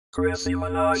Chrissy,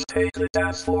 take the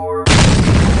dance floor. I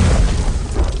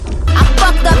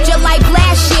fucked up your life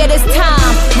last year this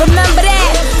time. Remember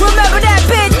that? Remember that,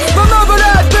 bitch? Remember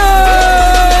that,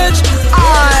 bitch?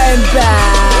 I'm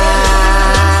back.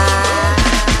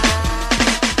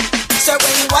 So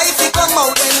when wifey come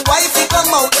out, when wifey come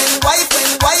out, when wife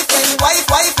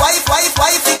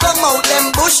come out, them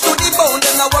bush to the bone,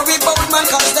 them not worry about man,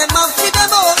 cause them have to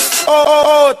them out.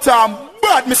 Oh, Tom,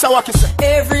 bad, Mr. Wacky say.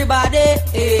 Everybody,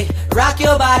 rock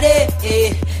your body,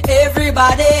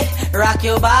 everybody, rock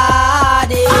your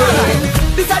body.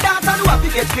 This a dance and wacky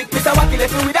get quick, Mr. Wacky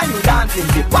left me with a new dancing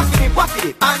tip. Wacky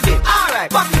it, and it.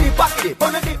 Alright, wacky it, bust it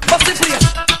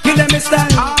place. Give them a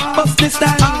style, bust this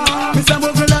style. Mr.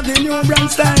 Mogul have the new brand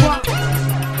style.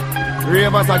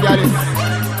 Ravers a gallus,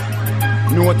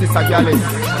 notice a gallus,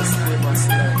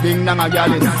 ding dong a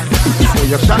gallus. So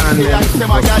you can't be like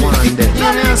them a gallus.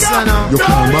 Hear me a say now. You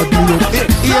can't mad me up.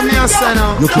 Hear me a say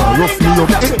now. You can't rough me up.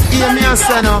 Hear me a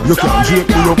say now. You can't drape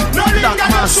me up. That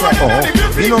man say, oh,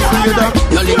 you know feel that.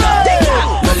 No linger,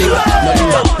 no linger, no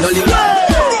linger, no linger,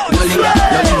 no linger,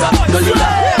 no linger,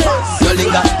 no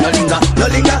linger, no linger, no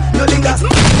linger, no linger.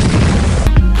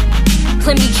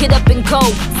 Let me get up and go,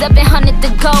 700 to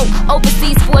go,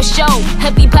 overseas for a show.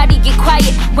 Everybody get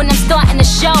quiet when I'm starting the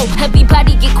show.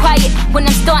 Everybody get quiet when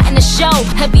I'm starting the show.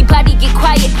 Everybody get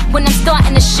quiet when I'm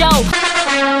starting the show.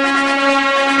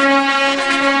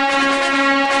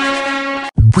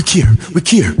 We care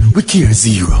zero. We care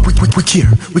zero.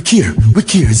 We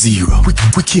care zero.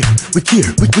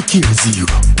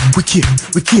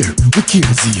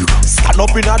 Stand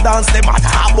up in a dance, them a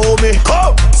talk about me.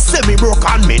 Come, say me broke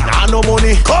and me nah no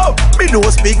money. Come, me no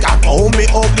speak about me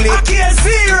ugly. I care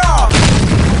zero.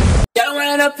 Y'all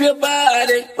wind up your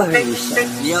body.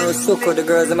 Yo, sucker, the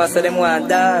girls them a say them want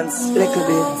dance. Little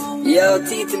bit. Yo,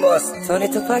 Titi Moss, turn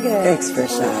it up again.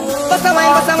 Expression. Bust a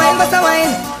wine, bust a wine, bust a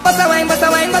wine. Bust a wine, bust a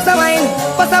wine, bust a wine.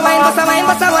 Bust a wine, bust a wine,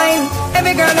 bust a wine.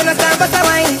 Every girl in the star bust a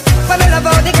wine. But me love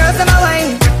how the girls them a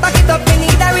wine. Back it up, me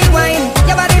need a rewind.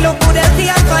 Your body look good, healthy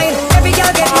and fine. Every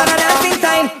girl get one a dancing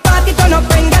time. Party turn up,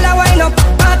 bring girl a wine up.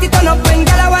 Party turn up, bring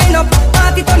girl a wine up.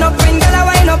 Party turn up, bring girl a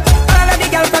wine up. All of the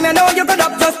girls from you know you good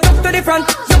up. Just look to the front,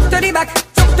 look to the back,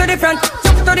 look to the front,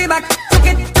 look to the back. Look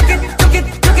it, look it, look it,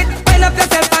 look it. Wind up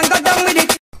yourself and go down with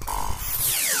it.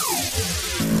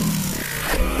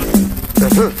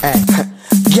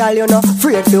 Girl, you know,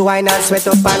 afraid to wine and sweat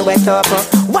up and wet up.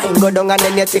 Wine go down and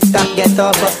then your TikTok get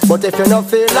up. But if you don't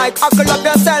feel like huckle up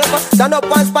yourself, stand up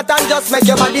one spot and just make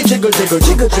your body jiggle, jiggle,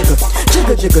 jiggle, jiggle,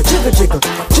 jiggle, jiggle, jiggle, jiggle,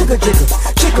 jiggle, jiggle,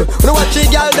 jiggle. You watch the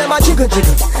girl them a jiggle,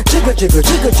 jiggle, jiggle, jiggle,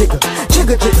 jiggle, jiggle,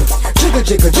 jiggle, jiggle, jiggle,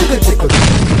 jiggle, jiggle, jiggle.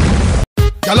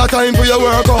 Y'all a time for your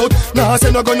workout. Nah,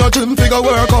 say no gonna gym figure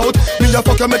workout. Me a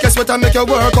fuck you, make you sweat and make you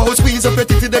workout. Squeeze up your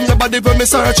titty, them your body when me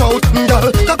search out.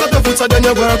 Girl, cock up your foot so then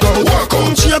you workout.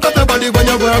 Shake up your body when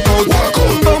you workout.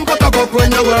 Bump up up when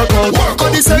you workout.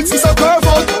 Body sexy so curve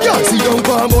out. Yeah, see down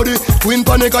for body. Twin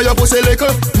panic or your pussy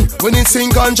lickle. When it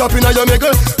sink and drop in your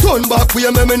mickle. Turn back with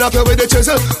your me knock you with the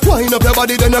chisel. Wind up your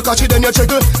body then you catch it then you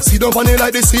jiggle. See down on it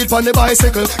like the seat on the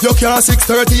bicycle. You can't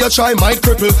 630 you try might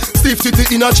cripple. Stiff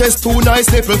titty in a chest too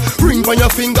nice nipple. Ring on your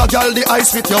finger, girl, the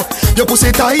ice fit you. Your pussy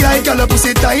tie-eyed, girl, your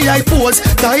pussy tie-eyed. Pose,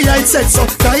 tie-eyed, set so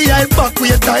tie-eyed, back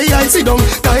way, tie-eyed. Sit down,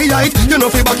 tie-eyed. You know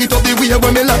fi back it up the way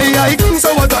when me lie.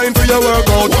 So what time for your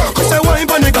workout? You say wine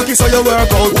pon the cocky so you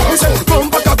workout. You say come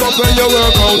back up when you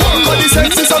workout. Body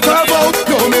sexy so curve out.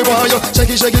 You me want you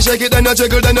shake it, then you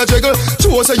jiggle,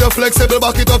 Show say you flexible,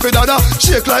 back it up with dada.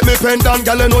 Shake like me pendant,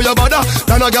 girl, you know your bada.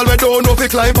 Then a girl we don't know fi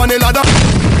climb on the ladder.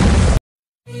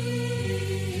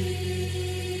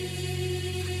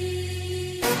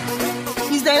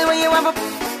 Style when you have up,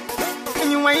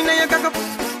 and you whine and you cock up,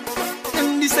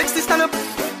 and the sexy stand up,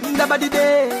 the body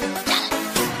there.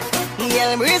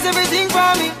 Girl, embrace everything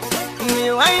for me.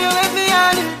 You whine, you let me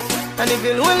on it, and if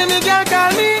you lonely, me girl,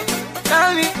 call me.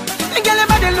 And girl, your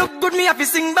body look good, me have to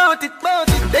sing about it.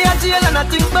 They are jail and I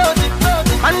think about it.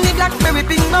 And the blackberry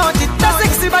pink about it. That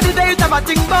sexy body, they have a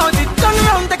think about it. Turn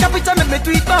around, take a picture, make me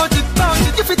tweet about it.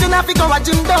 You fit in a figure, a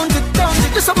gym down it.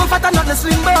 You something fat and not the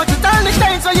slim about it. All the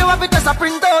time, so you have it, just a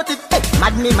print out it.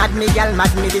 Mad me, girl,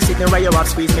 mad me. This is the way you have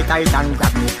squeeze me tight and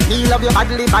grab me. Me love you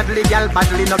badly, girl,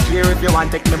 badly. Not care if you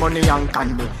want, take me money and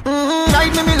candy.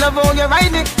 Ride me love how you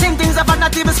ride me. Same things about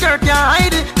not even skirt, can't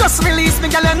hide it. Just release me,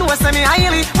 girl, you know, say me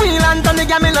highly. Wheel and turn the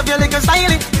girl, me love you like a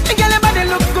style. The girl, your body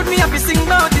look good, me have to sing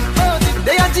about it.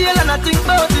 They are jail and I think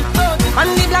about it.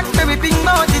 And the blackberry pink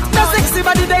about it. That sexy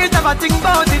body, they have a think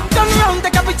about it. Turn around,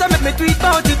 take a picture, make me tweet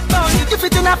about it. You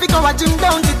fit in a figure, a gym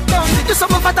down it. You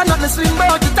something fat and not the slim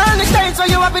about it. All the time, so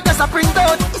you have it, just a print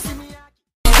out.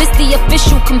 This the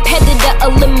official competitor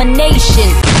elimination.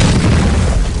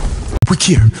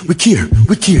 care zero. We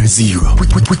care zero.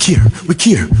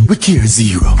 We care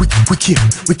zero.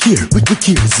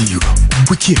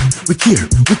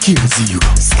 We care zero.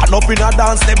 Stand up in a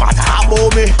dance, them a talk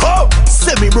about me. Come,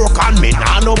 say me broke and me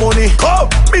nah no money. Come,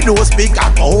 me no speak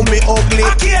about me ugly.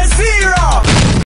 I care zero.